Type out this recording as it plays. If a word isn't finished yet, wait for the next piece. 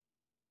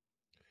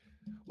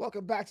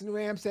Welcome back to New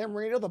Amsterdam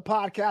Radio, the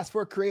podcast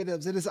for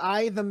creatives. It is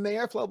I, the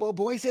mayor, Flobo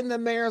Boyce, in the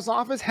mayor's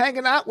office,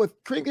 hanging out with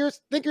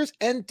thinkers,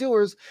 and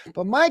doers.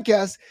 But my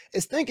guest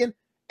is thinking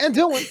and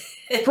doing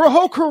for a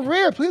whole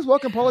career. Please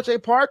welcome Paula J.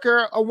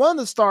 Parker, one of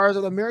the stars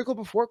of The Miracle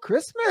Before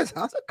Christmas.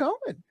 How's it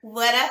going?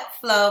 What up,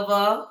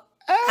 Flobo?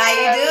 How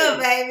you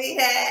doing, Hey,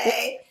 baby?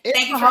 Hey, it's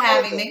thank you the for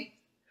having holiday. me.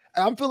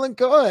 I'm feeling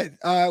good.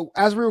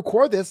 As we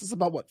record this, it's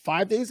about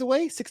 5 days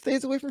away, 6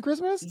 days away from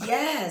Christmas.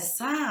 Yes,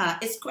 huh?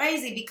 It's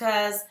crazy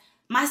because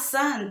my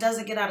son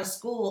doesn't get out of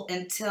school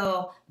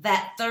until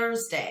that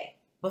Thursday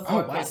Oh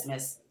before wow,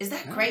 Christmas. Is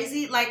that yeah,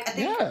 crazy? Like, I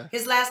think yeah,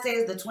 his last day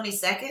is the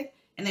 22nd,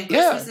 and then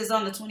yeah. Christmas is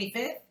on the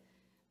 25th.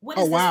 What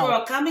Oh is this wow.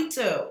 world coming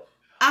to?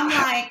 I'm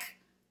like,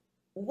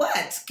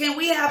 what? Can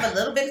we have a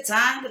little bit of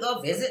time to go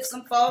visit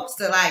some folks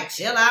to like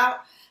chill out?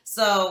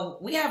 So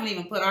we haven't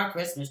even put our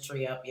Christmas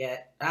tree up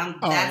yet. Oh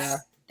yeah.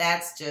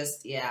 That's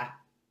just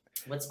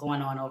what's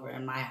going on over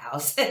in my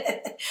house.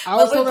 I But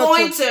was told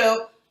that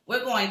to.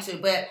 we're going to.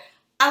 But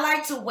I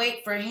like to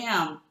wait for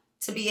him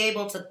to be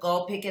able to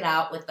go pick it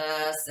out with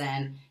us,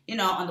 and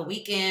on the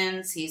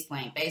weekends he's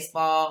playing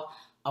baseball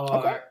Okay.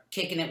 or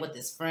kicking it with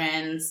his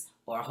friends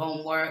or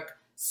homework.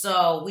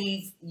 So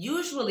we've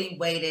usually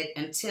waited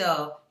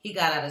until he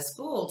got out of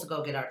school to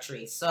go get our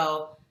tree.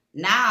 So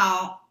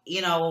now,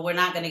 we're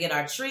not going to get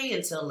our tree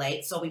until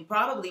late. So we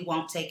probably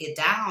won't take it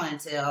down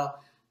until,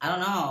 I don't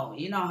know,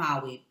 you know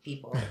how we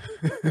people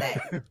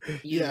that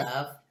you Yeah,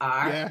 love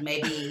are. yeah.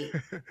 Maybe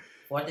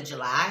 4th of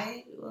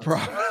July. We'll take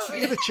our Probably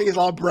tree. the tree's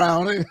all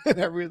brown and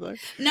everything. Uh,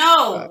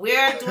 No,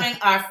 we're doing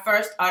our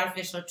first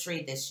artificial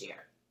tree this year.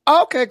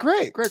 okay,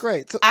 great, great,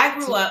 great. I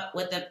So grew up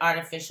with an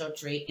artificial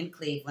tree in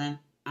Cleveland.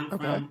 I'm okay,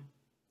 from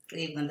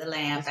Cleveland, the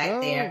land let's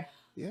back there. go.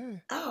 Yeah.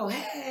 Oh,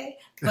 hey.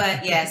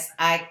 But yes,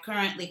 I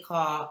currently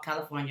call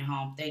California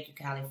home. Thank you,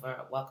 Cali,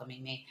 for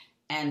welcoming me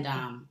and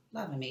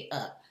loving me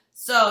up.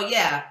 So,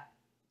 yeah,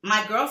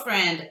 my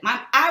girlfriend,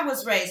 I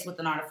was raised with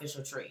an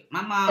artificial tree.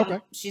 My mom, Okay.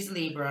 she's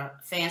Libra,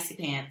 fancy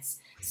pants.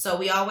 So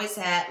we always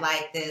had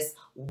like this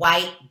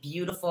white,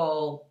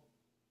 beautiful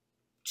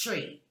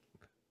tree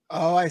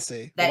Oh, I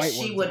see. The that white she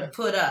ones. Yeah. would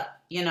put up.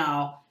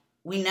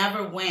 We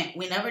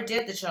never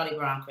did the Charlie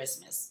Brown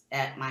Christmas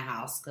at my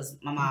house because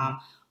my Hmm. mom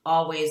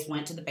always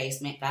went to the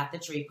basement, got the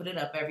tree, put it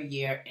up every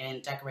year,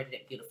 and decorated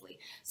it beautifully.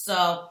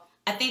 So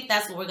I think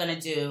that's what we're going to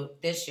do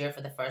this year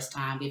for the first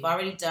time. We've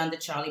already done the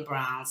Charlie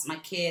Browns. My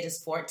kid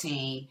is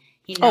 14.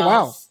 He Oh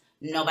wow. knows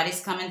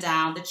nobody's coming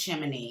down the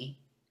chimney.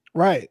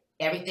 Right.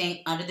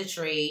 Everything under the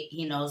tree,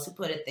 he knows who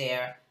put it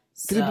there.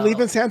 Did he believe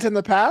in So, Santa in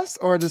the past,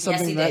 or just yes,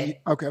 something he that? You, did.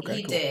 okay. Okay.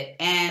 He Cool. did.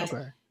 And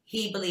Okay.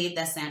 he believed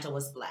that Santa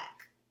was black.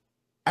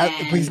 But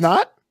he's And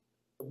not.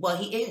 well,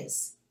 he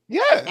is.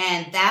 Yeah.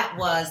 And that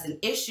was an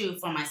issue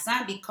for my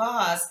son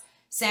because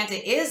Santa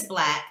is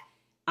black.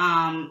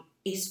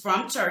 He's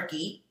from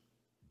Turkey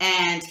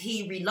and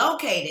he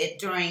relocated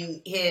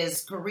during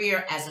his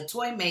career as a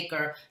toy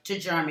maker to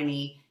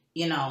Germany,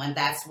 and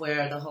that's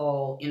where the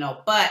whole,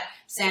 but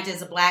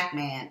Santa's a black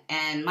man.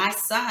 And my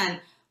son,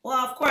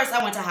 well, of course,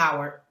 I went to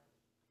Howard.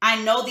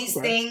 I know these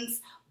Okay.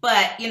 things,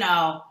 but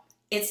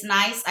it's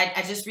nice.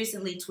 I just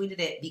recently tweeted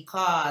it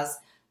because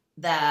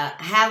the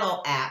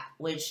Hallow app,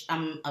 which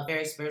I'm a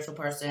very spiritual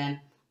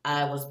person,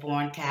 I was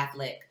born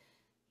Catholic.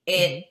 Hmm.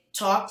 It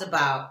talked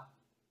about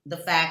the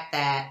fact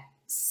that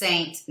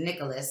Saint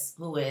Nicholas,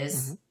 who Hmm.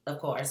 is, of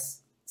course,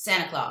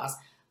 Santa Claus,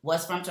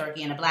 was from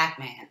Turkey and a black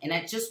man. And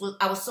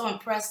I was so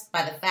impressed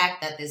by the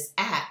fact that this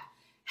app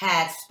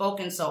had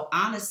spoken so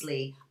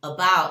honestly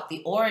about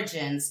the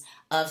origins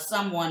of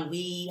someone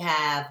we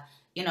have,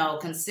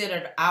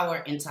 considered our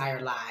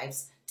entire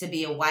lives to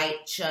be a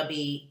white,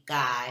 chubby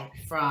guy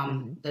from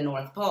Hmm. the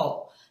North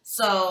Pole.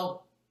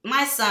 So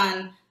my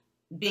son,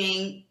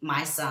 being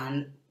my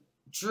son,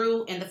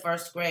 drew in the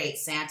first grade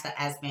Santa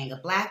as being a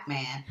black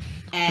man.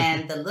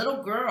 And the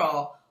little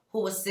girl who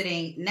was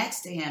sitting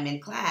next to him in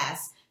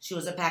class, she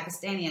was a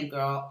Pakistani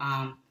girl.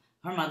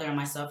 Her mother and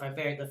myself are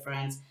very good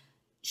friends.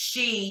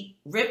 She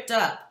ripped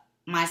up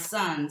my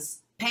son's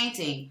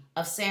painting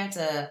of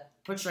Santa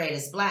portrayed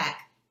as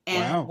black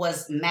and Wow.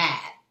 was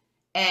mad.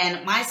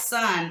 And my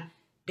son,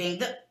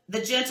 being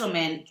the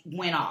gentleman,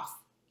 went off.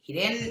 He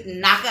didn't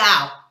knock her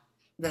out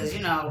because,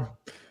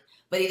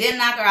 but he didn't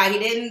knock her out. He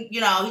didn't, he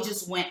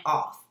just went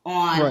off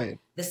on Right.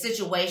 the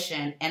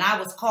situation, and I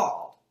was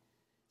called.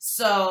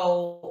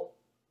 So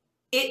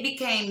it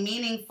became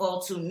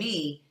meaningful to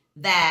me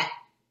that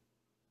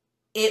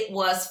it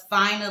was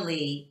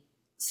finally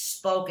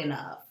spoken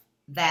of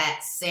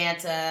that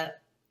Santa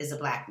is a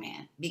black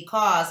man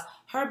because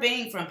her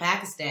being from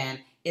Pakistan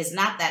is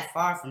not that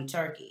far from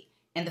Turkey.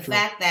 And the True.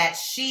 fact that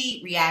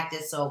she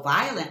reacted so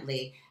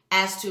violently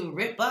as to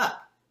rip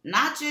up,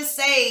 not just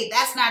say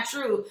that's not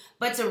true,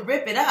 but to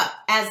rip it up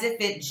as if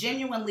it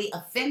genuinely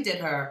offended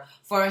her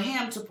for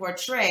him to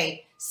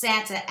portray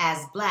Santa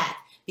as black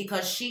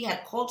because she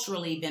had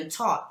culturally been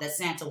taught that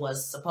Santa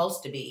was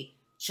supposed to be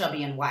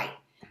chubby and white.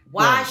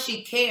 Why Right.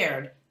 she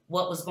cared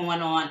what was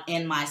going on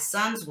in my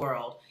son's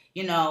world,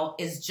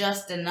 is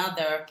just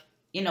another,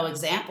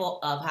 example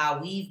of how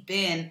we've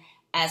been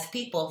as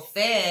people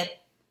fed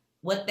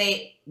what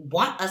they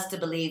want us to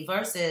believe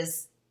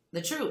versus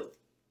the truth.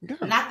 Yeah.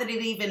 Not that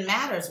it even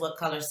matters what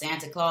color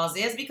Santa Claus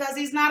is, because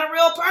he's not a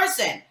real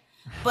person.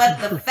 But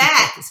the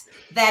fact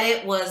that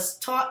it was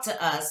taught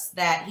to us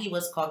that he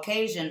was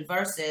Caucasian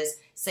versus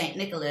St.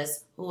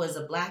 Nicholas, who is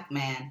a black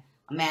man,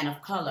 a man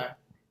of color,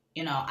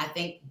 I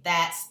think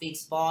that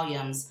speaks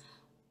volumes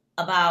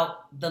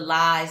about the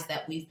lies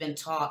that we've been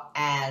taught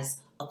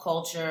as a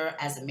culture,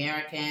 as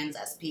Americans,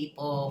 as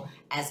people,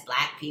 as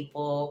black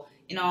people.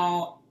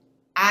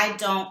 I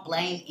don't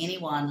blame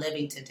anyone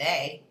living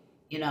today.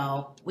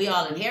 We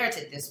all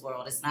inherited this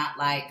world. It's not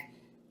like,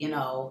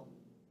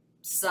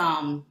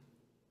 some,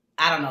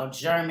 I don't know,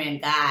 German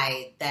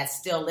guy that's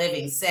still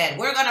living said,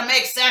 we're going to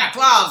make Santa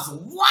Claus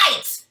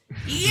white.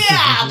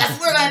 Yeah, that's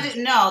what we're going to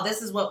do. No,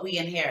 this is what we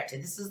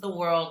inherited. This is the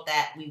world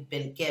that we've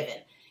been given.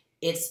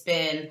 It's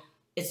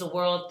a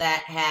world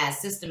that has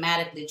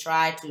systematically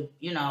tried to,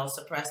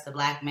 suppress the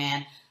black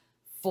man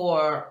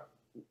for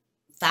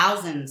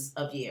thousands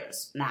of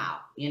years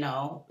now.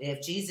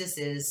 If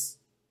Jesus'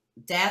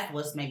 death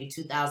was maybe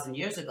 2,000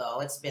 years ago,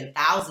 it's been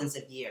thousands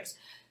of years.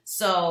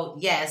 So,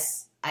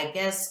 yes, I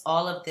guess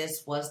all of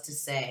this was to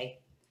say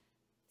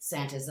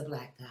Santa's a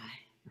black guy.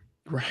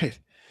 Right.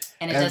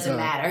 And it doesn't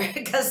matter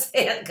because,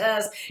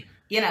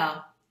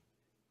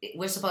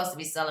 we're supposed to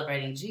be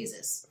celebrating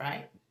Jesus,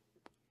 right?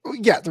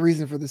 Yeah, the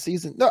reason for the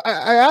season. No,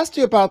 I asked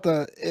you about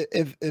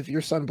if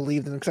your son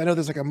believed in it, because I know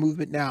there's like a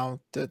movement now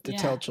to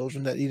tell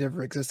children that he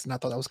never existed, and I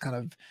thought that was kind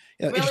of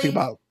interesting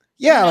about.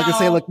 Yeah, like I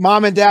say, look,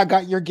 mom and dad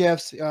got your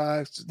gifts.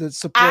 The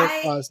support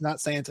us, not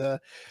Santa.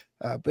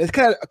 But it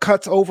kind of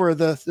cuts over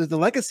the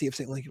legacy of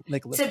St.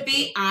 Nicholas. To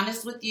be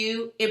honest with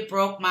you, it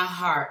broke my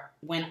heart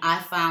when I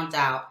found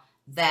out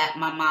that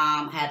my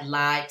mom had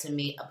lied to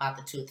me about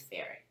the tooth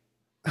fairy.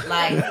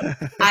 Like,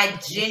 I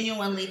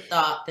genuinely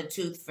thought the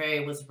tooth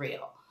fairy was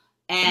real.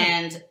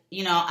 And,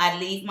 I'd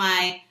leave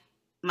my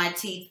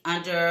teeth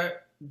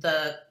under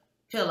the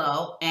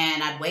pillow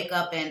and I'd wake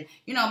up and,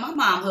 my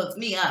mom hooked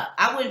me up.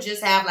 I wouldn't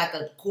just have like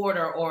a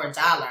quarter or $1.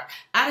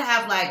 I'd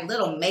have like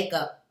little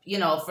makeup,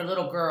 for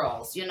little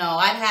girls.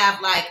 I'd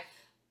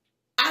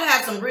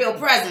have some real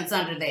presents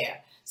under there.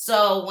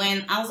 So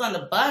when I was on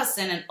the bus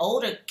and an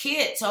older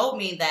kid told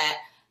me that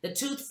the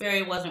tooth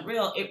fairy wasn't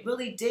real, it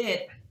really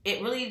did.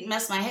 It really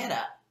messed my head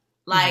up.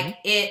 Like,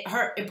 it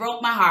hurt, it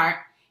broke my heart.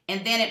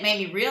 And then it made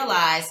me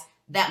realize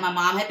that my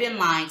mom had been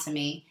lying to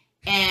me.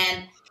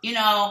 And,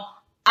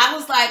 I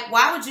was like,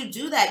 why would you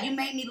do that? You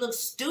made me look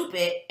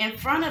stupid in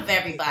front of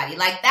everybody.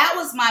 Like, that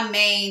was my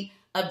main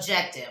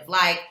objective.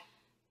 Like,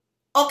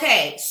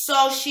 okay,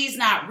 so she's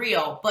not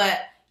real,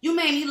 but you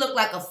made me look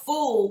like a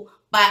fool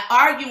by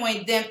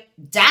arguing them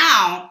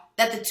down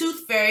that the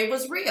tooth fairy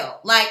was real.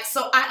 Like,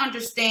 so I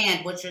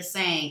understand what you're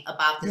saying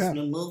about this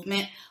new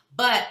movement,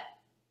 but,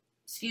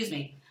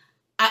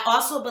 I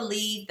also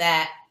believe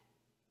that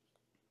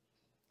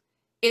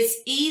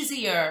it's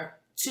easier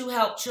to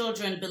help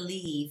children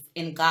believe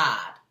in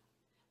God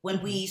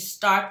when we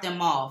start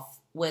them off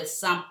with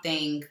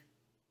something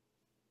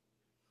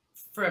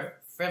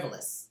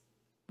frivolous,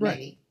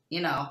 maybe,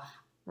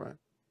 right.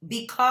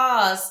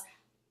 Because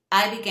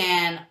I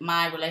began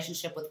my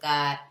relationship with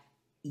God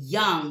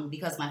young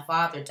because my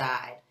father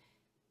died.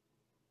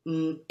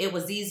 It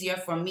was easier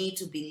for me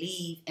to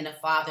believe in a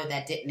father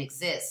that didn't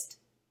exist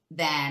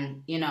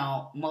than,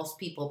 most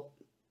people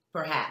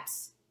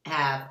perhaps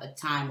have a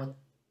time with,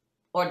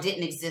 or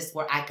didn't exist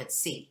where I could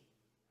see,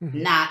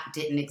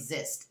 didn't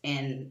exist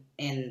in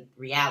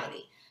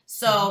reality.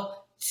 So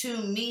to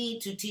me,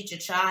 to teach a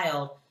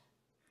child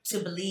to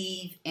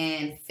believe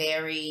in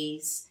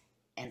fairies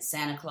and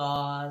Santa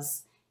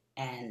Claus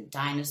and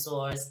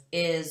dinosaurs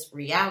is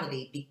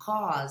reality,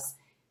 because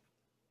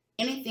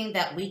anything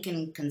that we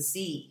can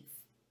conceive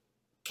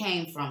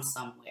came from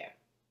somewhere.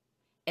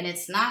 And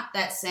it's not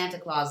that Santa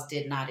Claus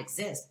did not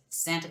exist.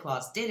 Santa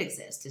Claus did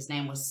exist. His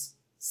name was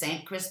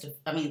Saint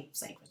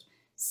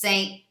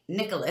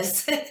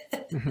Nicholas.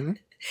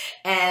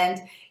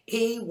 And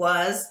he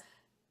was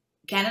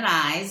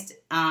canonized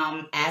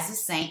as a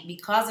saint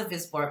because of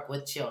his work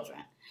with children.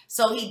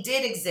 So he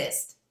did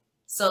exist.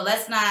 So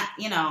let's not,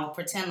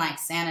 pretend like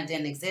Santa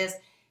didn't exist.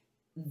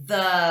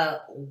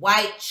 The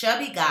white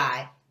chubby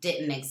guy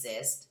didn't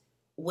exist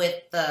with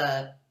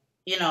the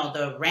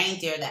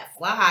reindeer that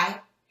fly.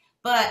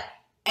 But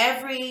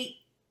every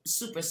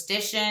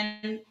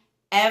superstition,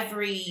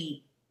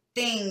 everything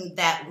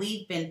that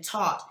we've been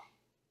taught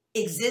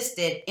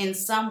existed in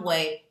some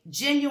way,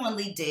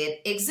 genuinely did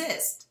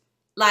exist.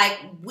 Like,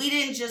 we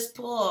didn't just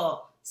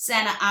pull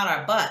Santa out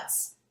our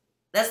butts.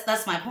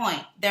 That's my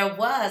point. There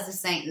was a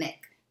Saint Nick.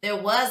 There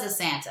was a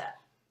Santa.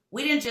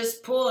 We didn't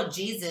just pull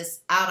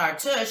Jesus out our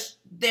tush.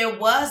 There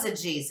was a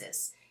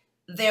Jesus.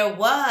 There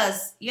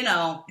was,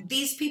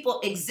 these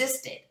people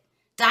existed.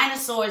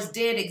 Dinosaurs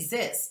did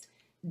exist.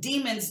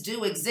 Demons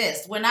do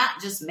exist. We're not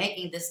just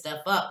making this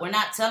stuff up. We're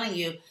not telling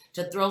you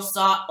to throw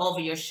salt over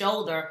your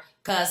shoulder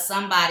because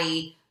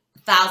somebody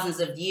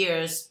thousands of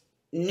years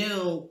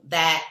knew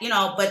that,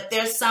 but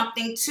there's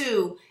something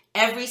to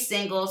every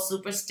single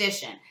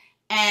superstition,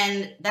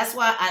 And that's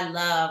why I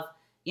love,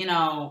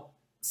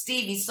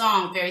 Stevie's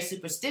song, Very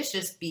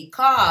Superstitious,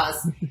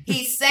 because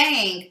he's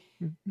saying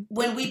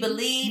when we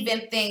believe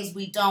in things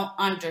we don't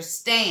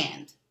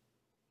understand,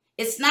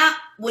 it's not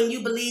when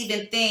you believe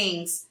in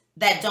things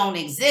that don't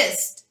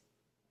exist.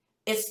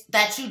 It's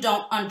that you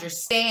don't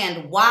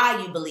understand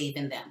why you believe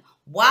in them.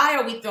 Why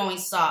are we throwing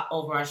salt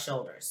over our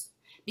shoulders?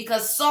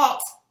 Because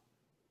salt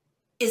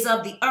is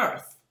of the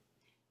earth,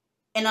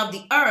 and of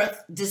the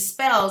earth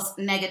dispels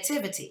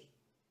negativity.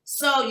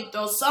 So you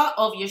throw salt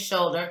over your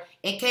shoulder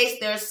in case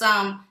there's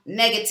some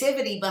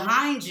negativity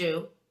behind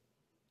you,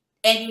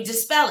 and you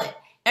dispel it.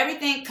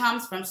 Everything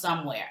comes from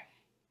somewhere.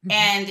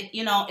 And,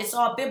 it's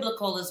all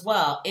biblical as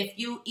well. If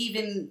you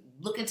even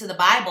look into the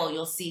Bible,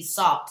 you'll see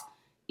salt,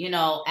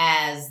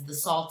 as the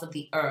salt of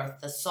the earth,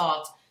 the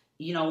salt,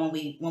 when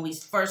we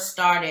first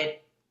started,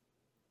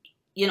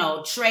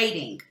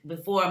 trading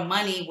before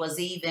money was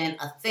even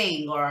a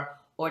thing or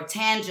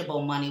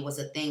tangible money was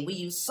a thing, we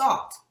used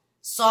salt.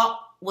 Salt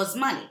was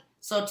money.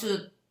 So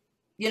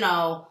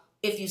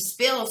if you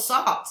spill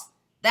salt,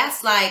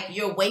 that's like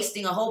you're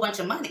wasting a whole bunch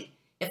of money.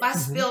 If I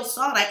spill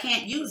salt, I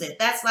can't use it.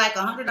 That's like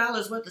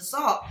 $100 worth of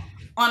salt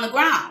on the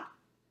ground.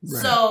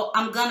 Right. So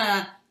I'm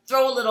gonna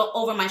throw a little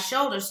over my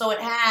shoulder. So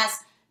it has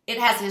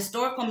a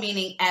historical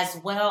meaning as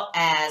well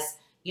as,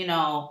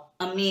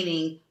 a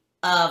meaning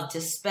of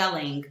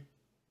dispelling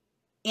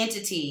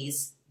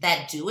entities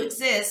that do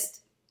exist,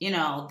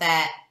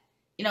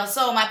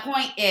 so my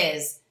point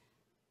is,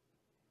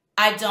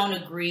 I don't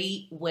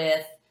agree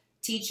with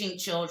teaching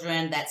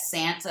children that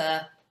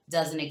Santa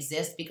doesn't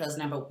exist because,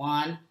 number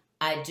one,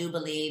 I do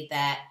believe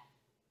that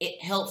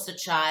it helps a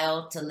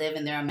child to live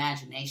in their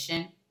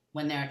imagination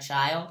when they're a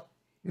child.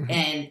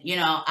 And,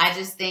 I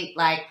just think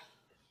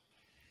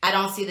I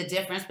don't see the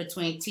difference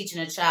between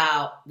teaching a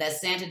child that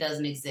Santa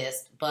doesn't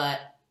exist, but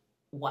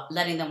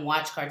letting them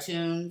watch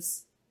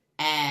cartoons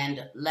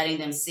and letting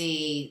them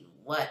see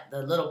what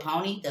the Little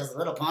Pony, does the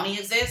Little Pony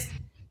exist?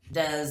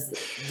 Does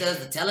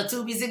the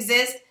Teletubbies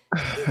exist?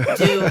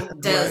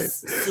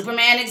 Does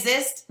Superman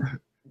exist?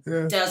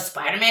 Yeah. Does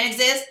Spider-Man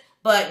exist?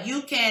 But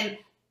you can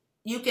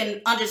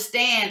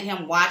understand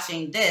him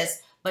watching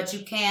this, but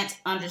you can't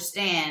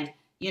understand,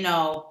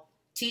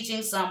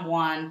 teaching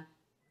someone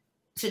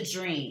to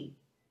dream,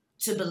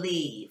 to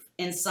believe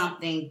in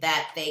something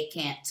that they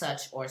can't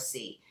touch or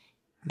see.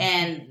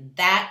 And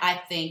that,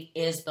 I think,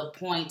 is the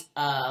point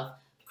of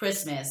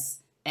Christmas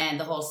and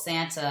the whole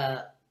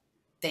Santa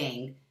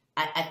thing.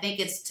 I think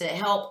it's to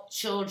help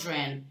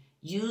children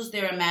use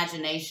their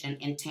imagination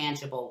in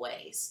tangible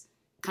ways,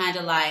 kind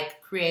of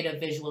like creative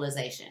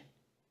visualization.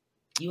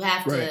 You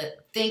have to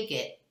think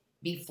it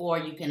before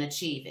you can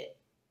achieve it.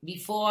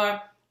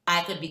 Before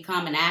I could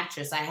become an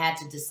actress, I had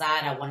to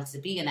decide I wanted to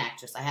be an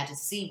actress. I had to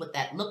see what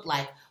that looked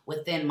like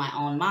within my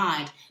own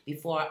mind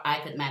before I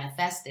could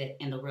manifest it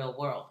in the real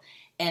world.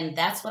 And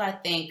that's what I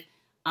think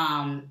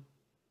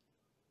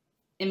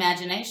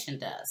imagination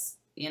does.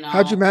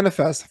 How'd you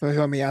manifest? If you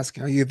want me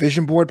asking, are you a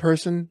vision board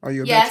person? Are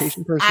you a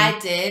meditation person? I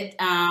did.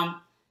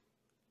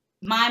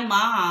 My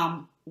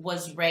mom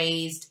was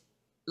raised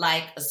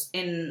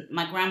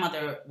my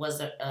grandmother was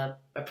a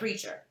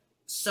preacher.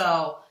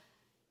 So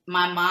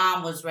my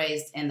mom was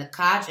raised in the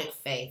Kojic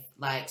faith,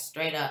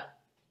 straight up.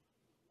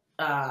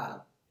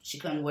 She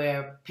couldn't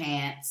wear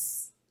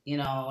pants,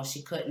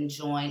 she couldn't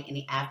join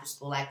any after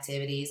school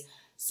activities.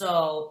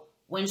 So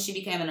when she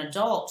became an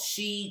adult,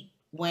 she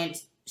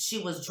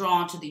was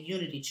drawn to the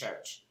Unity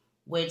Church,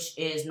 which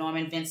is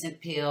Norman Vincent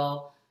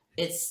Peale.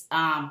 It's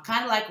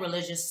kind of like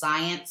religious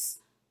science,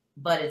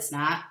 but it's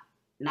not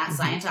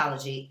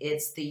Scientology.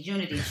 It's the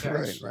Unity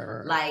Church.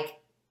 Right.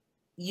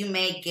 You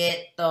may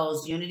get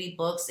those Unity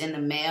books in the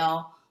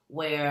mail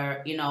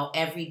where,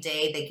 every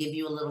day they give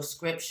you a little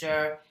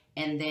scripture,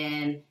 and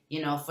then,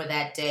 for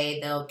that day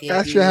they'll give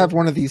Actually, I have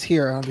one of these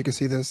here. I don't know if you can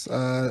see this.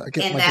 And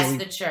that's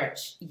the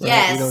church.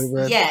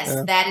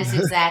 Yes, that is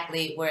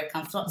exactly where it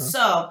comes from.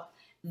 So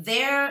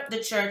they're the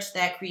church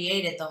that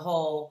created the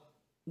whole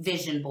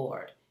vision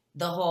board,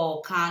 the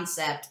whole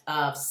concept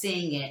of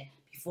seeing it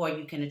before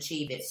you can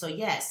achieve it. So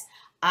yes,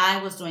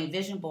 I was doing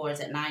vision boards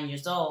at 9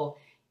 years old,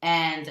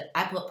 and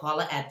I put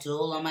Paula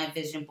Abdul on my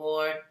vision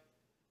board.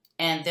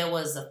 And there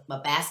was a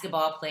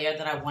basketball player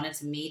that I wanted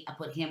to meet. I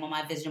put him on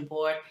my vision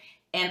board.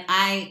 And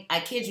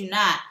I kid you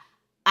not,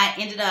 I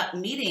ended up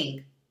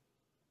meeting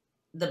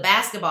the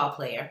basketball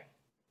player,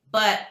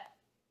 but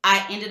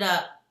I ended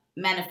up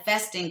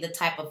manifesting the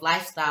type of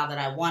lifestyle that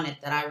I wanted,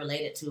 that I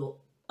related to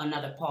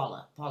another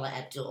Paula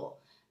Abdul.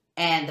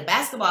 And the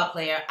basketball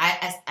player,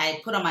 I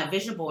put on my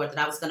vision board that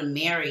I was going to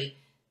marry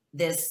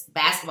this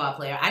basketball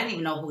player. I didn't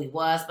even know who he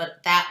was,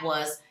 but that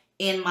was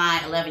in my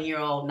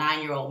 11-year-old,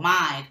 9-year-old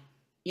mind,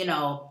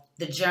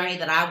 the journey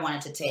that I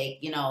wanted to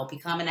take,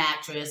 become an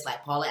actress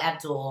like Paula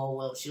Abdul.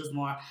 Well, she was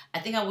more, I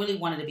think I really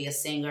wanted to be a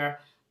singer,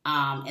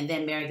 and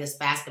then marry this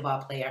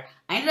basketball player.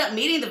 I ended up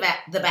meeting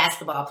the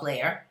basketball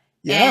player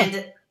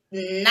and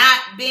not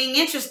being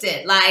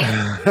interested. Like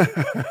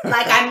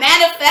I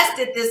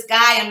manifested this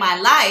guy in my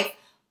life,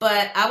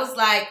 but I was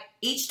like,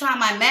 each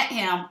time I met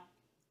him,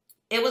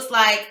 it was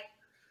like,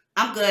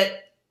 I'm good,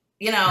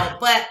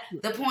 but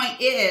the point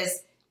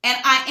is, and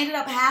I ended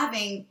up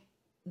having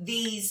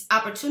these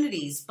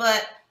opportunities,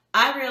 but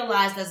I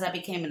realized as I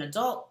became an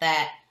adult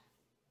that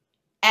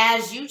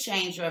as you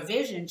change, your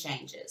vision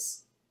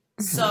changes.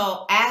 Mhm.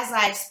 So as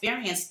I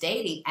experienced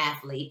dating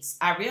athletes,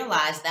 I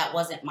realized that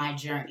wasn't my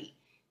journey.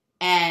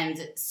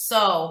 And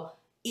so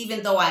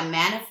even though I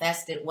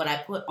manifested what I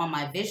put on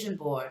my vision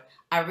board,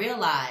 I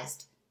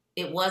realized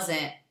it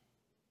wasn't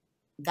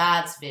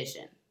God's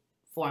vision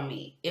for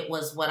me. It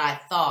was what I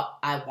thought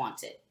I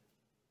wanted.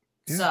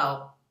 Yeah.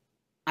 So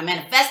I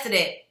manifested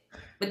it,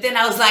 but then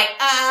I was like,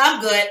 I'm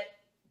good.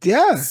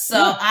 Yeah. So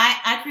Yeah.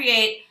 I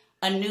create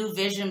a new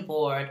vision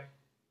board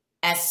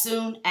as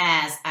soon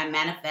as I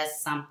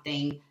manifest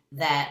something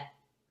that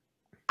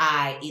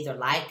I either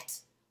liked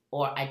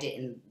or I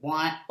didn't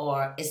want,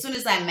 or as soon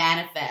as I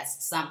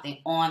manifest something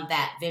on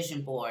that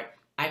vision board,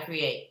 I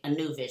create a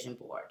new vision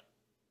board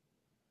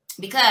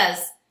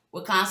because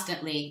we're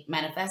constantly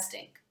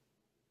manifesting.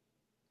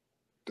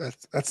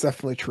 That's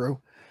definitely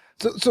true.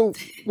 So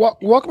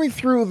walk me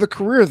through the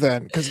career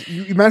then, because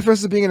you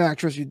manifested being an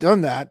actress. You've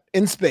done that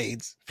in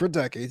spades for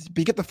decades. But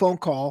you get the phone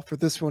call for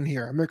this one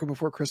here, America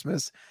Before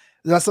Christmas.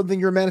 Is that something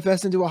you're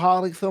manifesting into a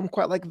holiday film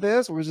quite like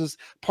this, or is this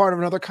part of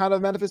another kind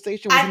of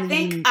manifestation? Was I something you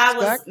think didn't I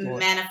was expect, or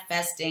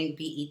manifesting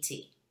BET.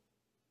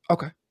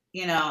 okay,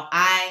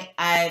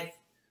 I've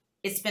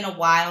it's been a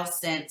while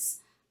since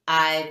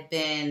I've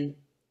been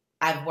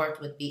I've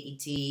worked with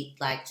BET,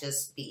 like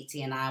just BET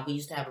and I. We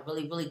used to have a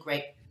really, really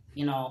great,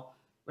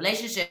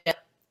 relationship,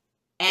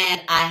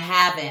 and I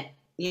haven't,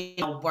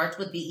 worked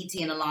with BET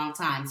in a long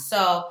time.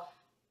 So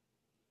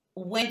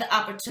when the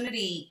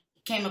opportunity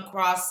came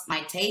across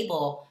my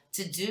table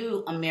to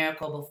do A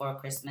Miracle Before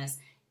Christmas,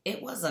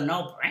 it was a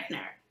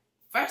no-brainer.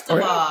 First oh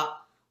of yeah, all,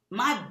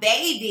 my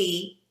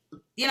baby,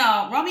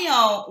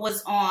 Romeo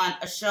was on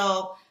a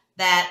show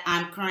that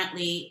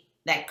currently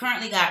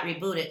got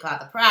rebooted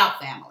called The Proud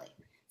Family.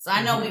 So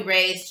I know hmm we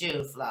raised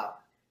you, Flo.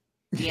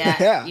 Yeah,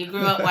 yeah. you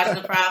grew up watching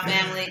The Proud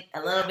Family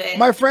a little bit.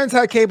 My friends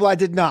had cable. I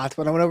did not.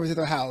 When I went over to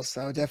their house,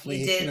 I would You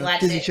definitely, did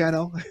watch Disney it.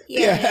 Channel.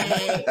 Yeah.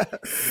 Yay.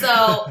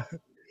 So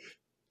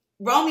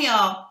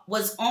Romeo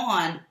was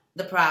on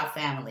The Proud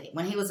Family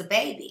when he was a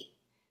baby.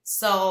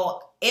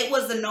 So it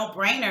was a no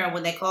brainer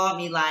when they called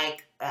me.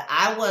 Like,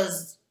 I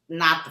was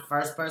not the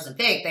first person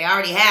picked. They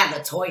already had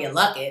LaToya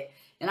Luckett.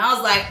 And I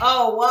was like,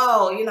 oh,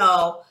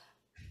 whoa,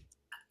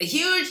 a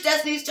huge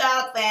Destiny's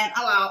Child fan.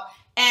 Hello.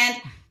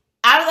 And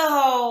out of the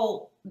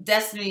whole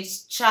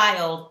Destiny's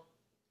Child,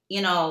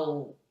 you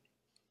know,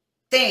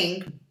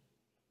 thing,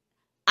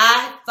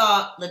 I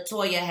thought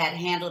LaToya had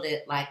handled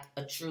it like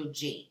a true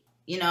G,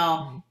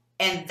 Mhm.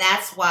 and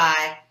that's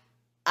why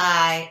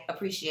I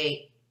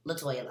appreciate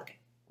LaToya Luckett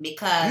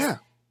because Yeah.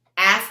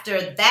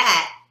 after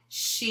that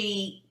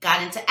she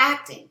got into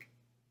acting,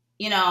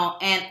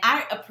 and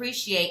I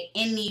appreciate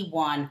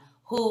anyone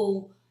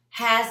who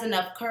has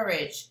enough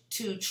courage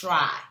to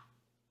try.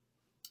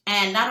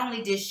 And not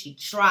only did she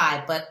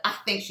try, but I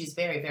think she's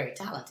very, very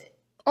talented.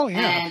 Oh yeah,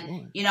 And,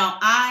 absolutely.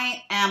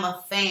 I am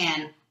a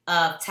fan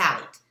of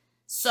talent.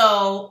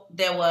 So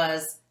there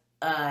was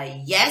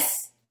a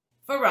yes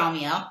for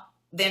Romeo,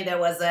 then there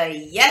was a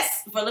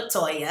yes for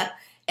LaToya,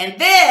 and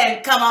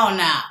then come on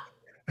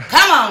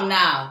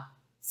now,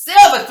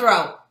 Silver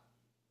Throat.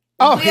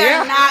 Oh We are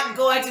yeah. not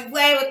going to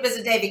play with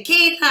Mr. David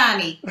Keith,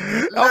 honey.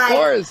 Of Like,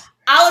 course.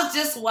 I was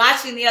just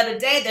watching the other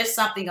day. There's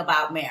something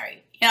about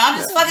Mary. I'm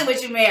just Yeah. fucking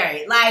with you,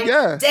 Mary. Like,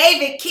 Yeah.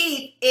 David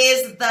Keith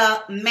is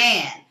the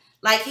man.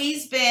 Like,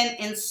 he's been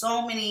in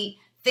so many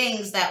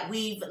things that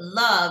we've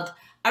loved.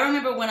 I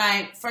remember when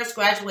I first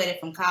graduated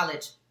from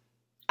college,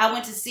 I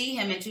went to see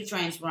him in Two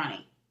Trains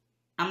Running.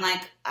 I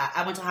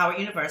went to Howard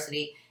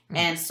University. Mhm.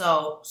 And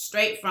so,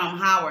 straight from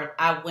Howard,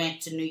 I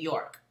went to New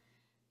York,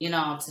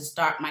 to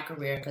start my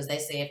career because they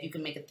say if you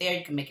can make it there,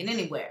 you can make it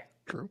anywhere.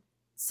 True.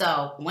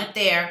 So, went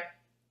there,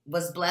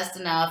 was blessed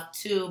enough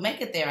to make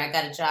it there. I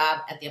got a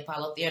job at the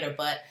Apollo Theater,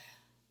 but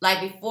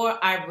like before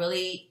I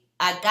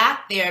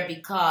got there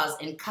because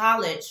in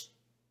college,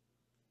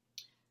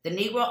 the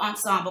Negro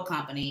Ensemble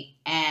Company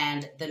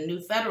and the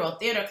New Federal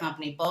Theater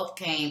Company both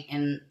came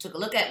and took a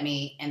look at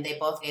me, and they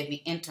both gave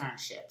me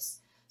internships.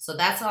 So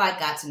that's how I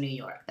got to New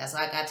York. That's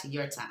how I got to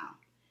your town,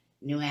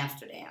 New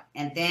Amsterdam.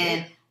 And then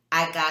Yeah.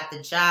 I got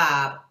the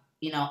job,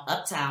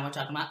 uptown. We're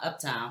talking about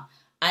uptown.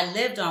 I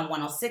lived on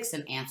 106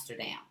 in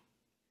Amsterdam.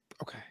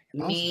 Okay.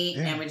 Awesome. Me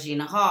Yeah. and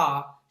Regina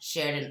Hall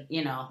shared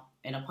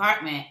an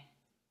apartment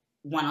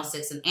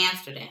 106 in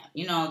Amsterdam.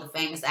 The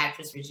famous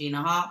actress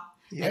Regina Hall.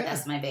 Like, Yeah.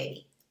 that's my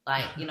baby.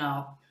 Like,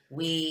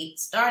 we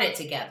started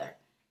together.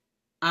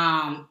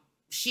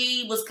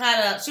 She was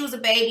a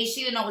baby.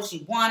 She didn't know what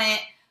she wanted,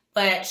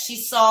 but she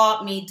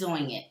saw me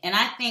doing it. And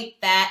I think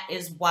that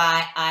is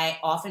why I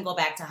often go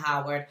back to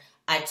Howard.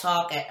 I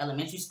talk at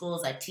elementary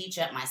schools. I teach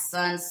at my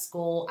son's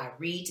school. I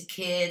read to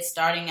kids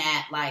starting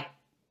at like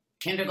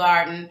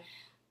kindergarten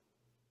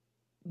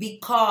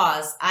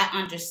because I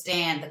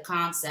understand the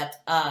concept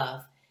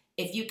of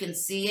if you can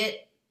see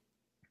it,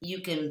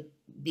 you can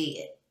be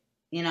it.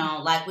 You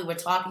know, like we were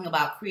talking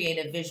about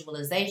creative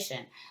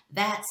visualization.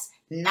 That's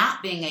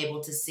not being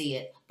able to see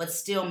it, but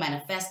still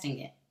manifesting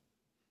it.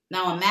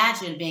 Now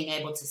imagine being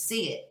able to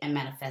see it and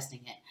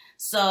manifesting it.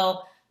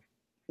 So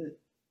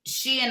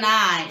she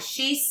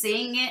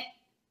seeing it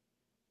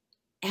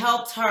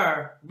helped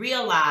her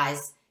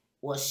realize,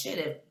 well, shit,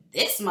 if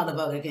this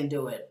motherfucker can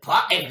do it,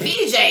 if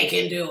PJ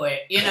can do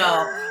it, you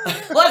know,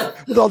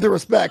 what? With all due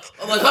respect.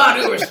 With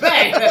all due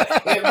respect,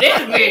 if this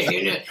bitch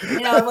can do it,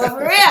 you know, but for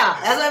real,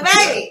 that's a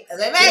baby.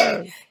 That's a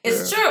baby. Yeah,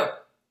 it's true.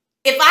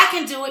 If I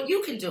can do it,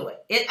 you can do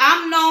it.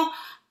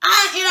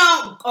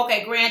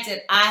 Okay,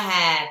 granted, I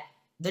had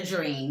the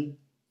dream.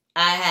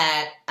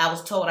 I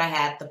was told I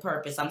had the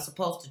purpose. I'm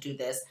supposed to do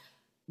this.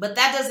 But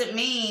that doesn't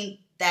mean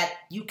that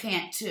you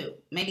can't too.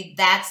 Maybe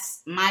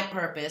that's my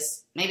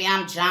purpose. Maybe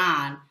I'm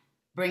John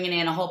bringing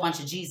in a whole bunch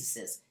of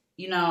Jesuses.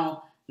 You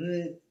know,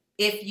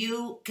 if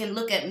you can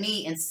look at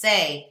me and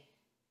say,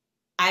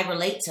 I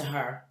relate to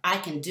her, I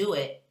can do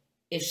it.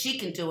 If she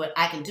can do it,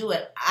 I can do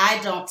it. I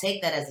don't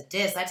take that as a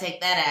diss. I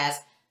take that as,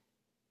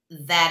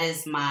 that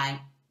is my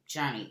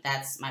journey.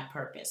 That's my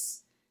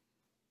purpose.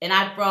 And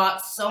I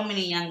brought so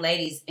many young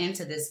ladies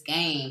into this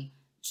game,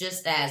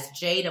 just as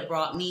Jada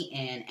brought me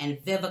in, and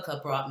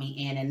Vivica brought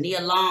me in, and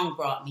Nia Long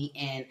brought me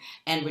in,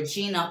 and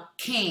Regina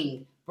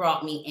King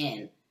brought me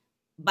in,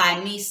 by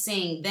me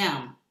seeing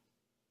them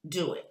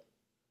do it.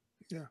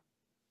 Yeah.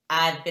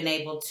 I've been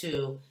able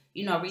to,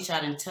 reach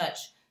out and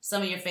touch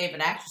some of your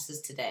favorite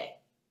actresses today,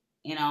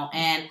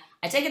 and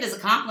I take it as a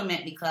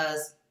compliment,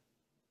 because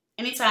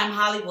anytime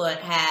Hollywood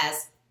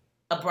has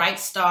a bright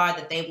star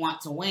that they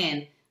want to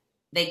win,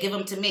 they give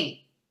them to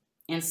me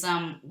in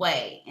some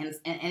way. And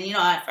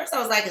at first I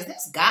was like, is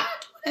this God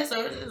doing this,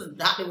 or is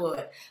this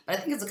Hollywood? But I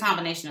think it's a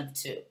combination of the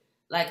two.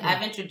 Like,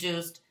 I've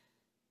introduced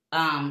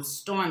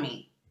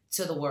Stormy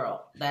to the world,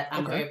 that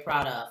I'm very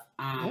proud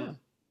of.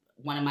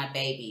 One of my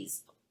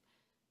babies.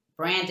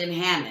 Brandon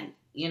Hammond,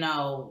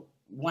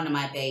 one of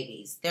my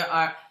babies. There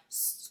are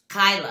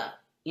Kyla.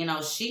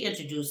 She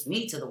introduced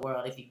me to the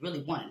world, if you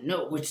really want to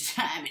know which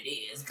time it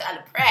is.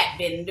 Kyla Pratt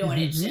been doing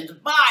it since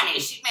Barney.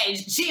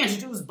 She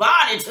introduced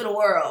Barney to the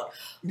world.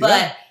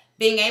 But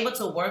being able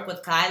to work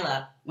with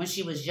Kyla when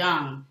she was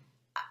young,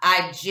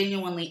 I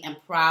genuinely am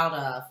proud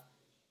of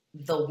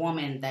the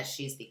woman that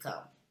she's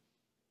become.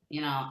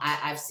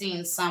 I've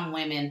seen some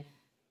women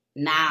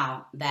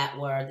now that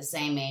were the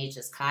same age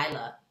as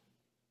Kyla,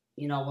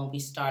 when we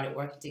started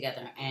working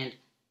together. And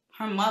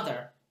her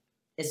mother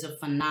is a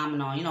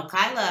phenomenal,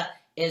 Kyla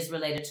is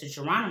related to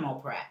Geronimo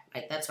Pratt.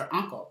 Like, that's her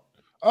uncle.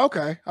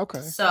 Okay.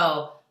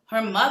 So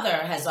her mother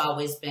has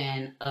always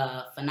been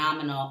a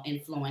phenomenal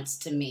influence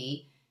to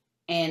me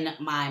in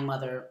my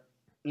mother.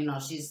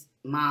 She's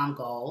mom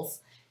goals.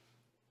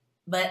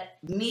 But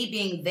me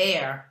being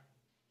there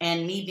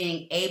and me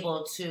being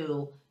able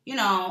to,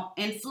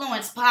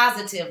 influence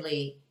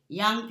positively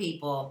young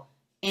people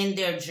in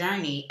their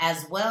journey,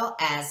 as well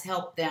as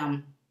help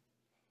them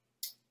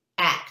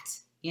act.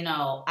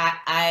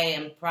 I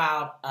am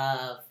proud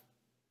of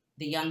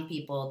the young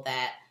people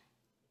that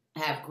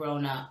have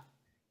grown up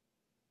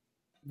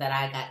that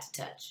I got to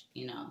touch,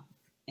 in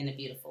a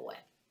beautiful way.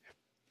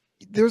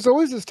 There's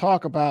always this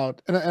talk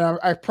about, and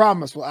I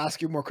promise we'll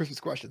ask you more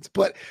Christmas questions,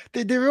 but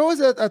there always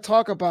a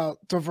talk about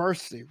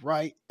diversity,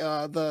 right?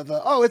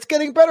 It's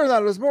getting better now.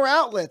 There's more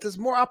outlets, there's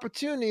more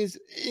opportunities,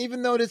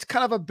 even though it's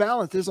kind of a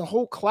balance. There's a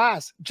whole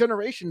class,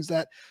 generations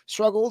that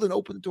struggled and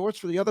opened doors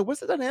for the other. What's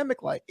the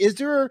dynamic like? Is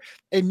there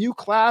a new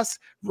class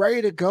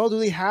ready to go? Do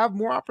they have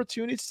more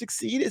opportunities to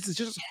succeed? Is it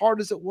just as hard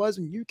as it was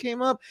when you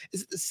came up?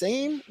 Is it the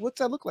same? What's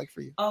that look like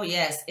for you? Oh,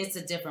 yes. It's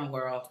a different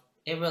world.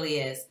 It really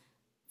is.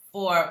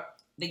 For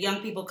the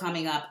young people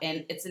coming up,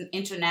 and it's an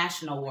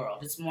international world.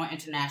 It's more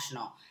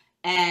international.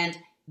 And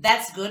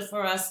that's good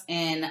for us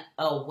in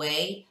a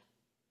way,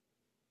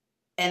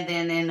 and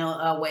then in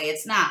a way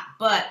it's not.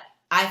 But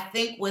I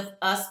think with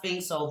us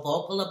being so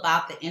vocal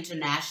about the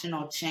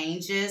international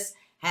changes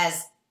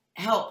has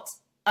helped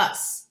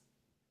us,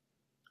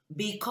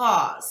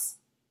 because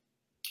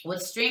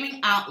with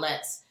streaming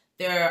outlets,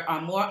 there are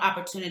more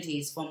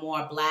opportunities for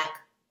more Black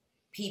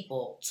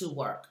people to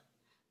work.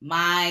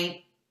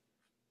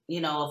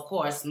 Of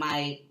course,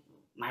 my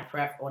not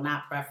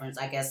preference,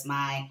 I guess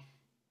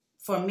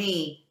for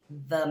me,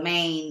 the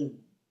main,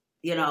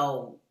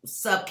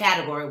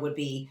 subcategory would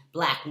be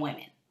Black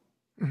women.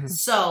 Mm-hmm.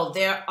 So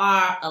there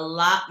are a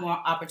lot more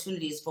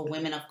opportunities for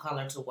women of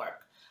color to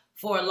work.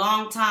 For a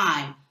long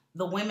time,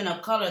 the women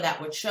of color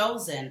that were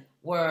chosen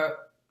were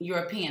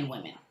European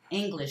women,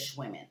 English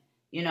women.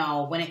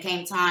 When it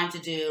came time to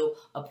do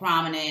a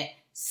prominent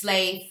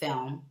slave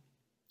film,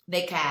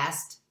 they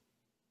cast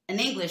an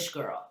English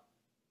girl.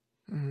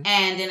 Mm-hmm.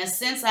 And in a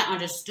sense, I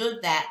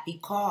understood that,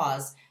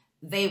 because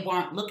they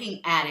weren't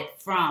looking at it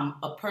from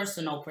a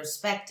personal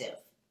perspective,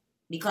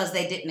 because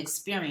they didn't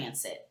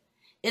experience it.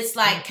 It's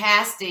like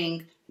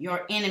casting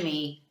your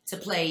enemy to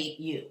play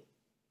you.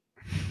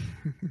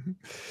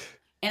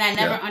 And I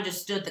never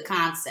understood the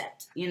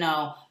concept.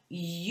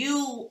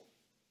 You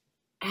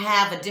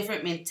have a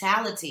different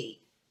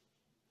mentality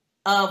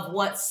of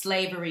what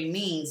slavery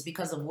means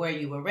because of where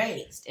you were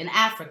raised in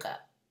Africa.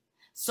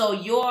 So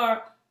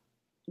your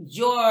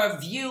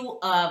view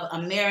of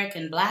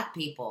American Black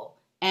people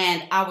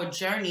and our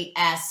journey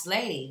as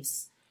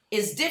slaves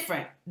is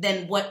different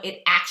than what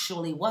it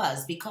actually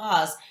was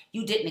because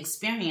you didn't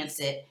experience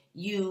it.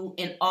 You,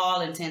 in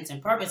all intents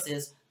and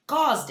purposes,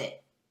 caused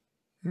it.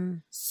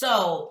 Mm.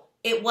 So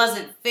it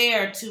wasn't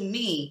fair to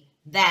me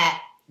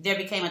that there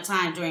became a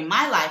time during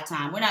my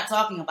lifetime. We're not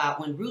talking about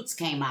when Roots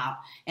came out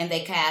and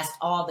they cast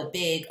all the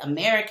big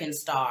American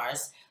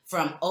stars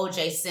from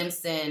O.J.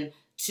 Simpson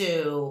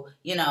to,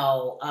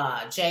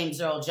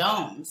 James Earl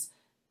Jones.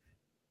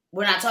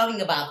 We're not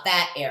talking about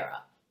that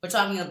era. We're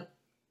talking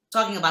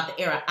about the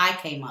era I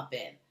came up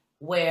in,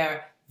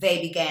 where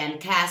they began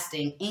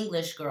casting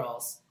English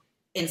girls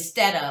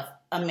instead of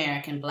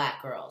American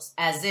Black girls,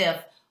 as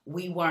if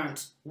we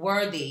weren't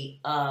worthy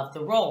of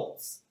the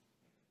roles,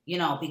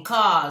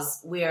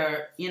 because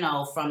we're,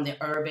 from the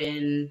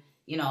urban,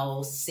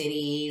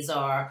 cities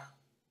or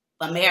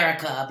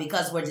America,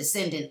 because we're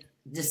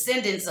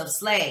descendants of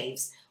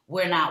slaves,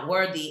 we're not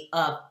worthy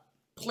of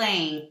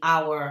playing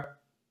our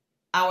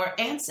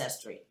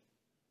ancestry.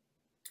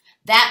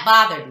 That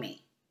bothered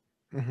me.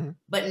 Mm-hmm.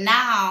 But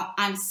now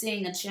I'm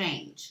seeing a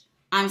change.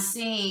 I'm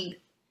seeing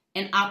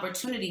an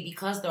opportunity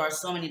because there are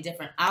so many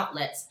different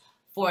outlets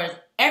for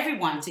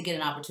everyone to get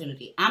an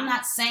opportunity. I'm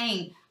not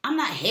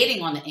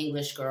hating on the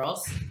English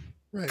girls.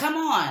 Right. Come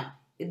on,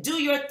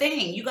 do your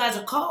thing. You guys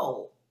are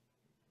cold.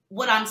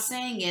 What I'm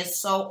saying is,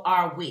 so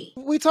are we.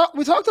 We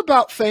talked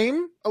about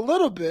fame a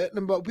little bit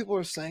and what people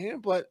are saying,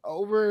 but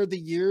over the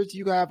years,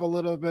 you have a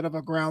little bit of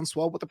a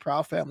groundswell with the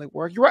Proud Family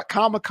work. You're at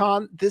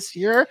Comic-Con this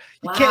year.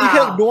 You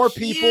can't ignore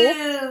people.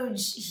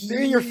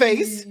 They're in your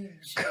face.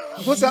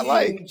 What's that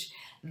like?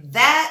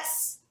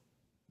 That's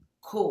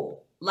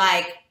cool.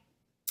 Like,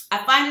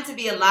 I find it to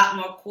be a lot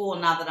more cool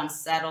now that I'm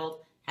settled,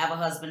 have a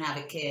husband, have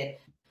a kid.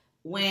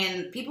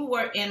 When people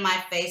were in my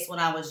face when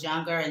I was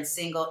younger and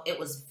single, it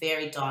was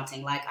very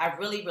daunting. Like, I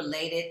really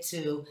related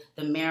to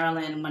the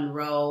Marilyn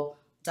Monroe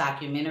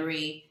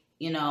documentary.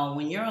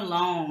 When you're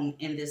alone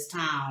in this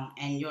town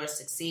and you're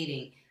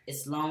succeeding,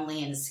 it's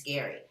lonely and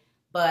scary.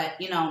 But,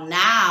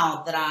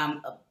 now that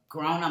I'm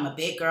grown, I'm a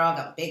big girl, I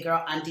got big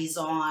girl undies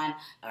on,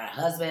 I got a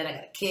husband, I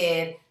got a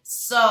kid.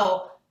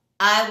 So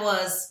I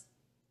was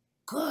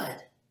good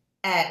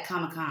at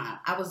Comic-Con.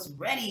 I was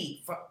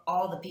ready for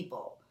all the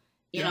people.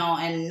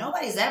 And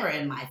nobody's ever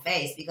in my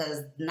face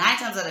because 9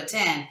 times out of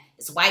 10,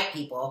 it's white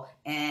people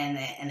and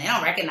they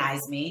don't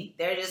recognize me.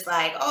 They're just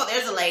like, oh,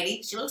 there's a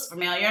lady. She looks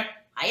familiar.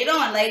 How you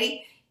doing,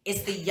 lady?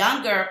 It's the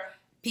younger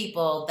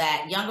people,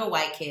 younger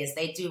white kids,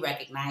 they do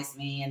recognize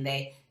me and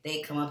they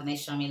come up and they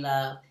show me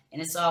love. And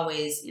it's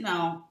always,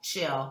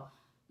 chill.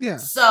 Yeah.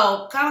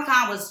 So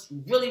Comic-Con was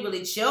really,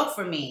 really chill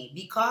for me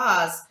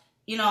because,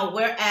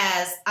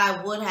 whereas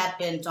I would have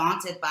been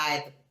daunted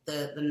by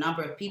the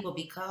number of people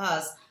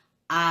because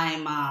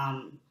I'm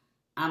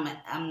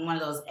one of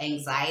those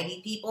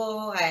anxiety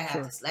people. I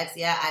have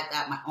dyslexia. I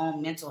got my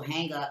own mental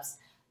hangups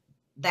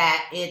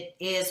that it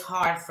is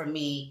hard for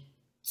me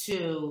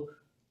to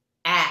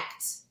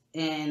act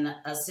in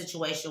a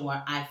situation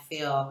where I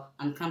feel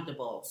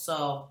uncomfortable.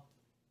 So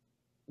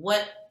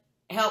what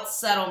helped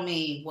settle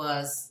me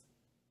was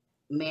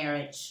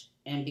marriage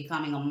and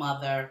becoming a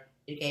mother.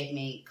 It gave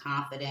me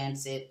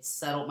confidence. It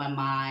settled my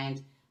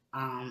mind.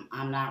 I'm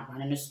not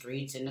running the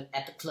streets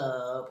at the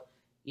club.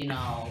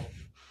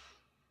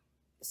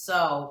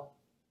 So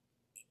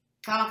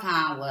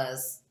Comic-Con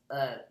was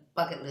a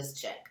bucket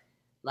list check.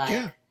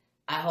 Like,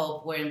 I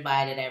hope we're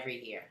invited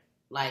every year.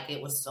 Like,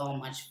 it was so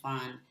much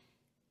fun.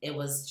 It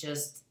was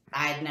just,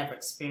 I'd never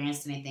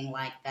experienced anything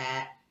like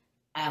that.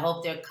 I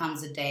hope there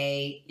comes a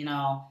day,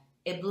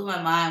 it blew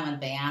my mind when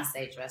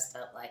Beyonce dressed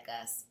up like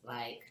us.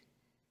 Like,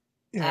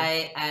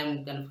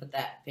 I'm going to put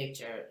that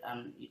picture,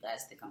 you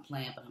guys think I'm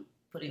playing, but I'm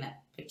putting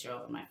that picture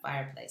over my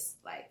fireplace.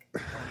 Like,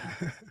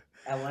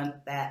 I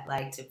want that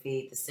to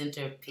be the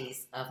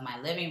centerpiece of my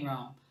living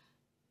room.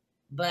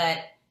 But,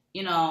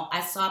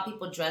 I saw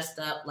people dressed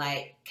up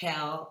like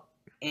Kel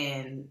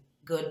in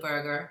Good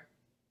Burger.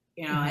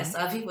 I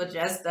saw people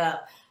dressed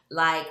up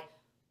like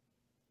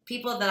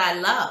people that I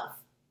love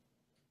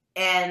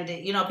and,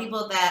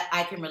 people that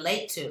I can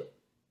relate to.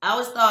 I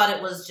always thought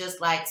it was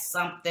just like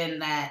something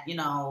that,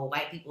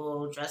 white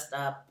people dressed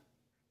up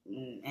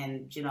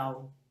and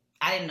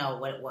I didn't know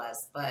what it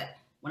was. But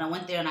when I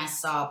went there and I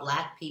saw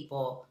Black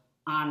people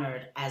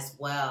honored as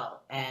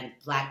well and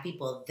Black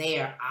people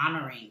there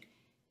honoring,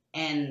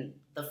 and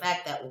the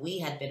fact that we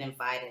had been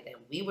invited and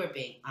we were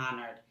being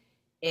honored,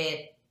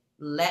 it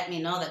let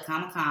me know that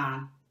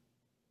Comic-Con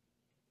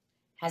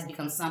has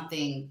become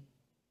something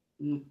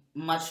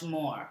much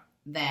more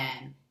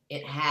than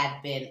it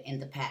had been in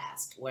the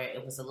past, where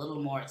it was a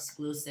little more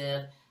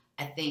exclusive.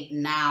 I think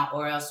now,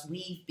 or else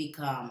we've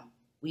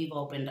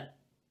opened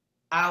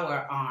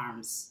our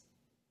arms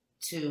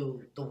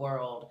to the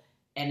world,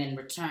 and in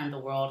return, the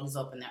world has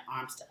opened their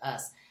arms to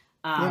us.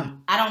 I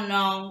don't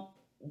know,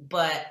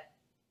 but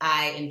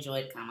I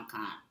enjoyed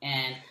Comic-Con,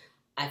 and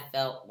I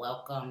felt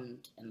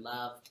welcomed and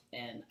loved,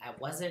 and I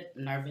wasn't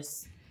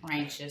nervous or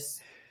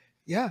anxious.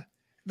 Yeah.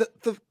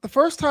 The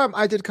first time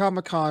I did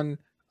Comic-Con, which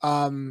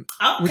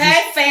Okay,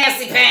 is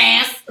fancy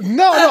pants.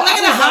 no, Look I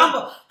at the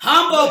was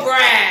humble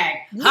brag.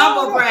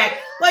 Humble no. brag.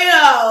 Well, you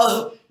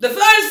know, the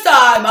first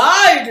time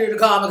I did a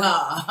Comic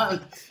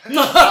Con.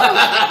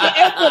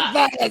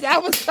 I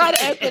was trying to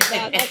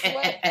empathize. I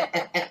swear.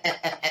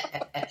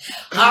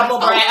 Humble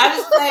brag. I'm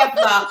just playing,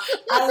 Flo.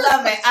 I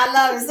love it.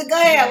 So go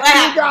ahead. What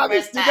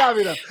happened? You got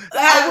me though.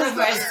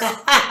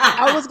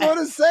 I was going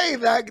to say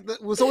that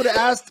when someone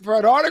asked for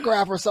an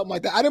autograph or something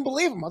like that, I didn't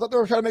believe them. I thought they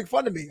were trying to make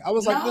fun of me. I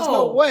was like, there's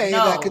no way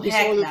that could be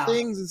some other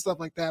things and stuff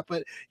like that.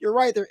 But you're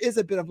right. There is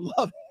a bit of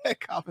love at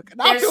Comic-Con.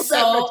 There's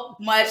so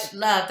much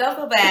love. Don't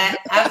feel bad.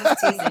 I was just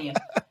teasing you.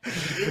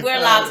 We're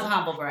allowed to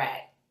humble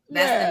brag.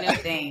 That's the new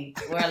thing.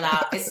 We're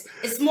allowed.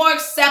 It's more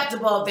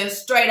acceptable than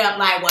straight up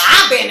like, well,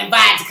 I've been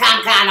invited to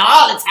Comic-Con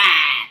all the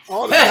time.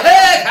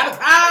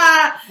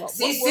 Comic-Con,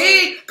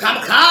 CC,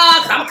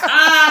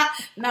 Comic-Con.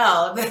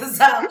 No,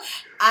 so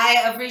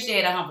I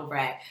appreciate a humble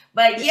brag.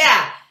 But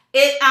yeah,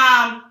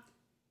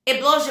 it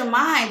blows your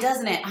mind,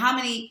 doesn't it? How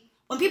many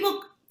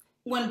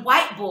when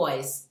white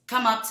boys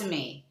come up to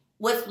me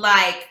with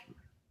like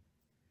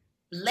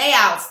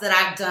layouts that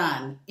I've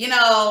done, you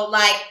know,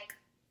 like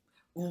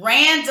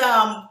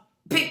random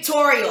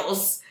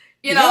pictorials,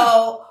 you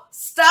know,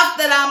 stuff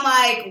that I'm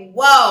like,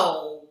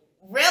 whoa,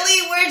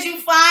 really? Where'd you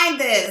find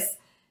this?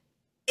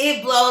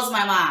 It blows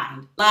my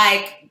mind.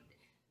 Like,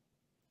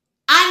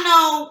 I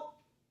know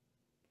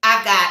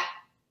I've got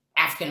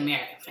African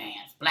American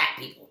fans, black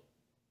people,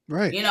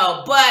 right? You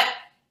know, but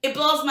it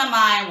blows my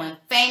mind when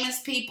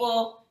famous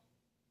people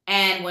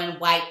and when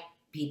white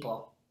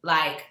people,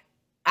 like,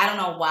 I don't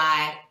know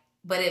why,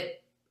 but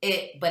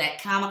but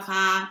at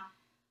Comic-Con,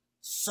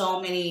 so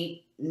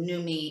many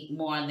knew me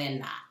more than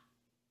not.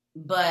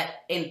 But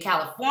in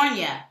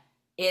California,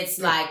 it's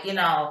like, you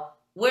know,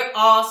 we're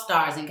all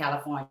stars in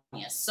California.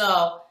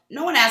 So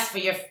no one asks for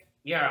your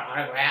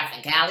autograph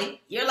in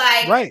Cali. You're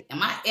like, right.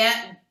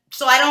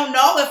 So I don't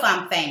know if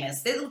I'm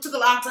famous. It took a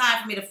long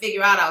time for me to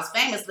figure out I was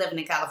famous living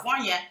in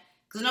California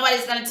because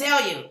nobody's going to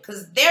tell you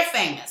because they're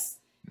famous.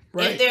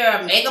 Right. If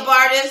they're a makeup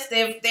artist,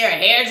 if they're a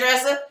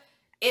hairdresser,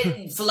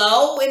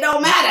 Flo, it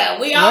don't matter.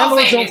 We all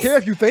famous. Don't care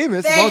if you're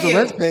famous as long as the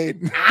rent's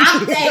paid.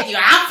 Thank you.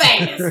 I'm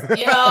famous.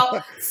 You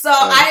know? So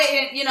I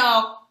didn't, you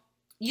know,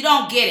 you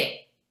don't get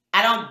it.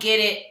 I don't get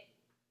it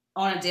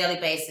on a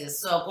daily basis.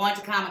 So going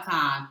to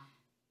Comic-Con,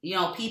 you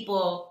know,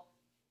 people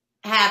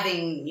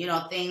having, you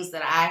know, things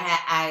that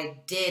I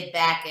did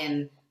back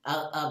in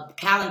a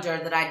calendar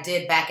that I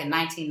did back in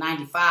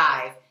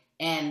 1995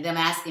 and them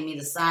asking me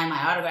to sign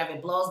my autograph,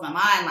 it blows my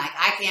mind. Like,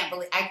 I can't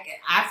believe,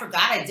 I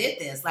forgot I did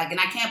this. Like, and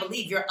I can't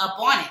believe you're up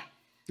on it.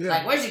 Yeah.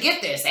 Like, where'd you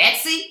get this?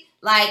 Etsy?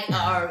 Like,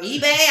 or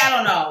eBay? I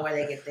don't know where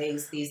they get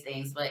these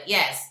things. But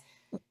yes,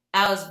 I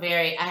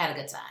had a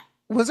good time.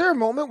 Was there a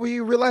moment where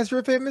you realized you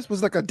were famous?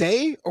 Was it like a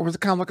day? Or was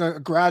it kind of like a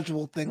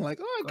gradual thing? Like,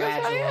 oh, I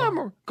guess I am.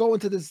 Or going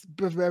to this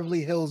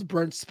Beverly Hills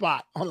brunch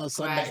spot on a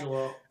Sunday?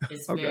 Gradual.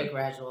 It's very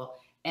gradual.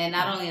 And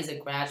not only is it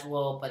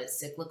gradual, but it's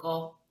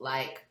cyclical.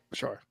 Like,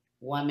 sure.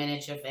 1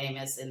 minute you're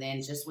famous, and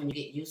then just when you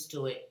get used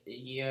to it,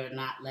 you're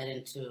not let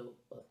into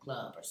a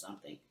club or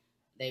something.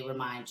 They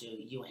remind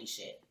you ain't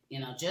shit. You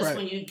know, just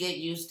when you get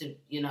used to,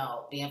 you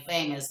know, being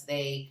famous,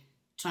 they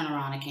turn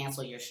around and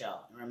cancel your show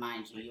and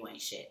remind you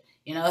ain't shit.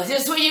 You know,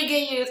 just when you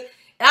get used.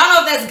 I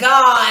don't know if that's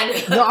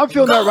God. No, I'm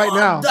feeling that right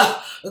now.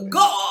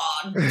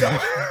 God.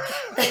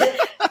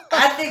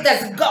 I think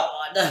that's God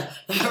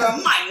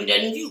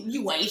reminding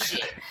you ain't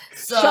shit.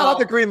 So, shout out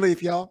to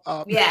Greenleaf, y'all.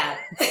 Yeah.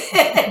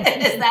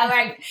 Is that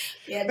right?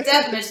 Yeah,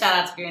 definitely shout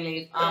out to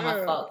Greenleaf, all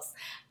my folks.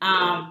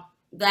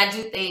 But I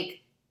do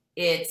think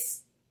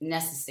it's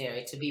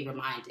necessary to be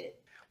reminded.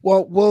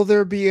 Well, will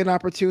there be an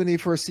opportunity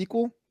for a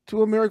sequel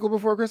to A Miracle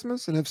Before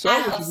Christmas? And if so,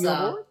 would you be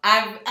on board?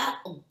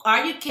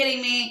 Are you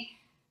kidding me?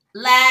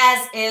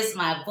 Laz is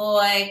my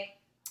boy.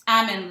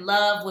 I'm in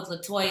love with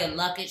LaToya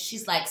Luckett.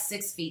 She's like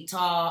 6 feet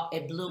tall.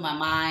 It blew my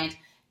mind.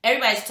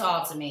 Everybody's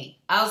tall to me.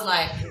 I was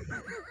like...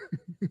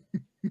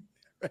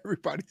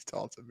 Everybody's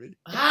tall to me.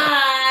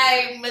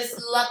 Hi, Miss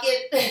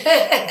Luckett.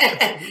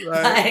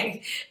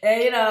 Like,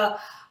 you know,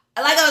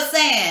 like I was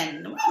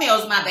saying,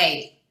 Romeo's my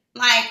baby.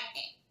 Like,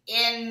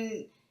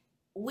 and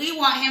we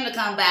want him to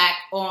come back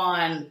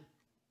on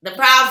The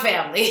Proud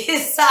Family.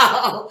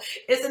 So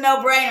it's a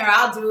no-brainer.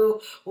 I'll do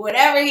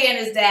whatever he and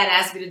his dad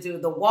ask me to do.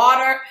 The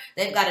water,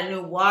 they've got a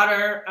new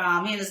water.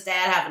 He and his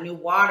dad have a new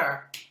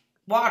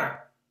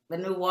the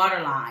new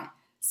water line.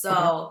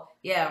 So,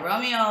 yeah,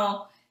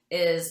 Romeo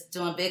is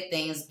doing big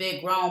things,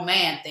 big grown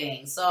man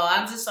things. So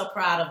I'm just so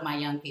proud of my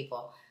young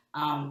people.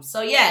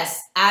 So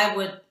yes,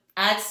 I'd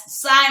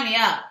sign me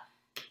up.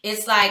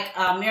 It's like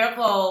A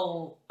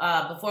Miracle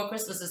Before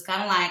Christmas is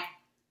kind of like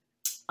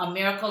A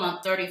Miracle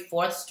on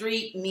 34th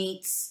Street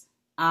meets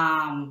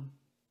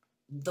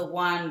the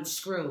one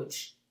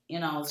Scrooge, you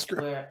know,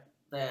 where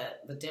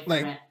the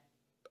different...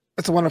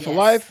 It's a Wonderful Yes,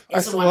 Life.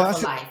 It's a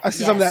Wonderful Life. I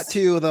see some of that Yes,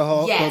 too. The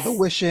whole the yes,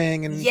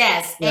 wishing and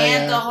yes,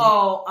 and the yeah.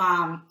 whole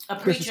A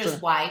Christmas Preacher's Story.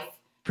 Wife.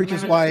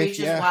 Preacher's Remember The Wife.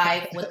 Preacher's Yeah.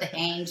 Wife with the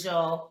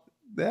angel.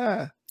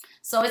 Yeah.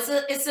 So it's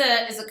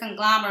a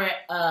conglomerate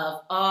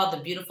of all the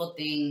beautiful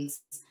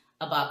things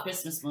about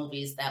Christmas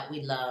movies that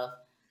we love,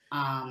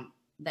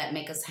 that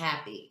make us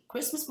happy.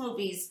 Christmas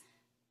movies.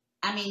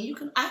 I mean,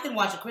 I can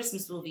watch a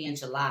Christmas movie in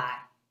July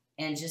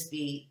and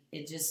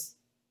it just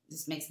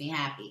makes me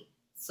happy.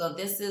 So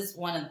this is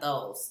one of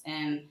those.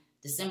 And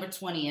December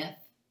 20th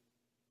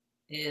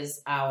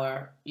is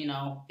our,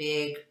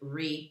 big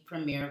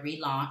premiere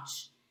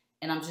relaunch.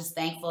 And I'm just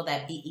thankful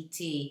that BET,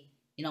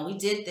 we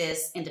did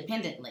this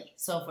independently.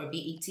 So for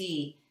BET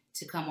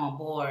to come on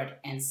board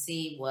and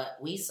see what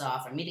we saw,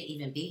 for me to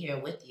even be here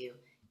with you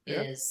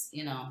Yep. is,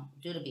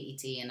 due to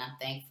BET. And I'm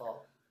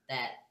thankful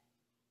that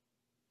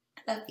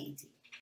I love BET.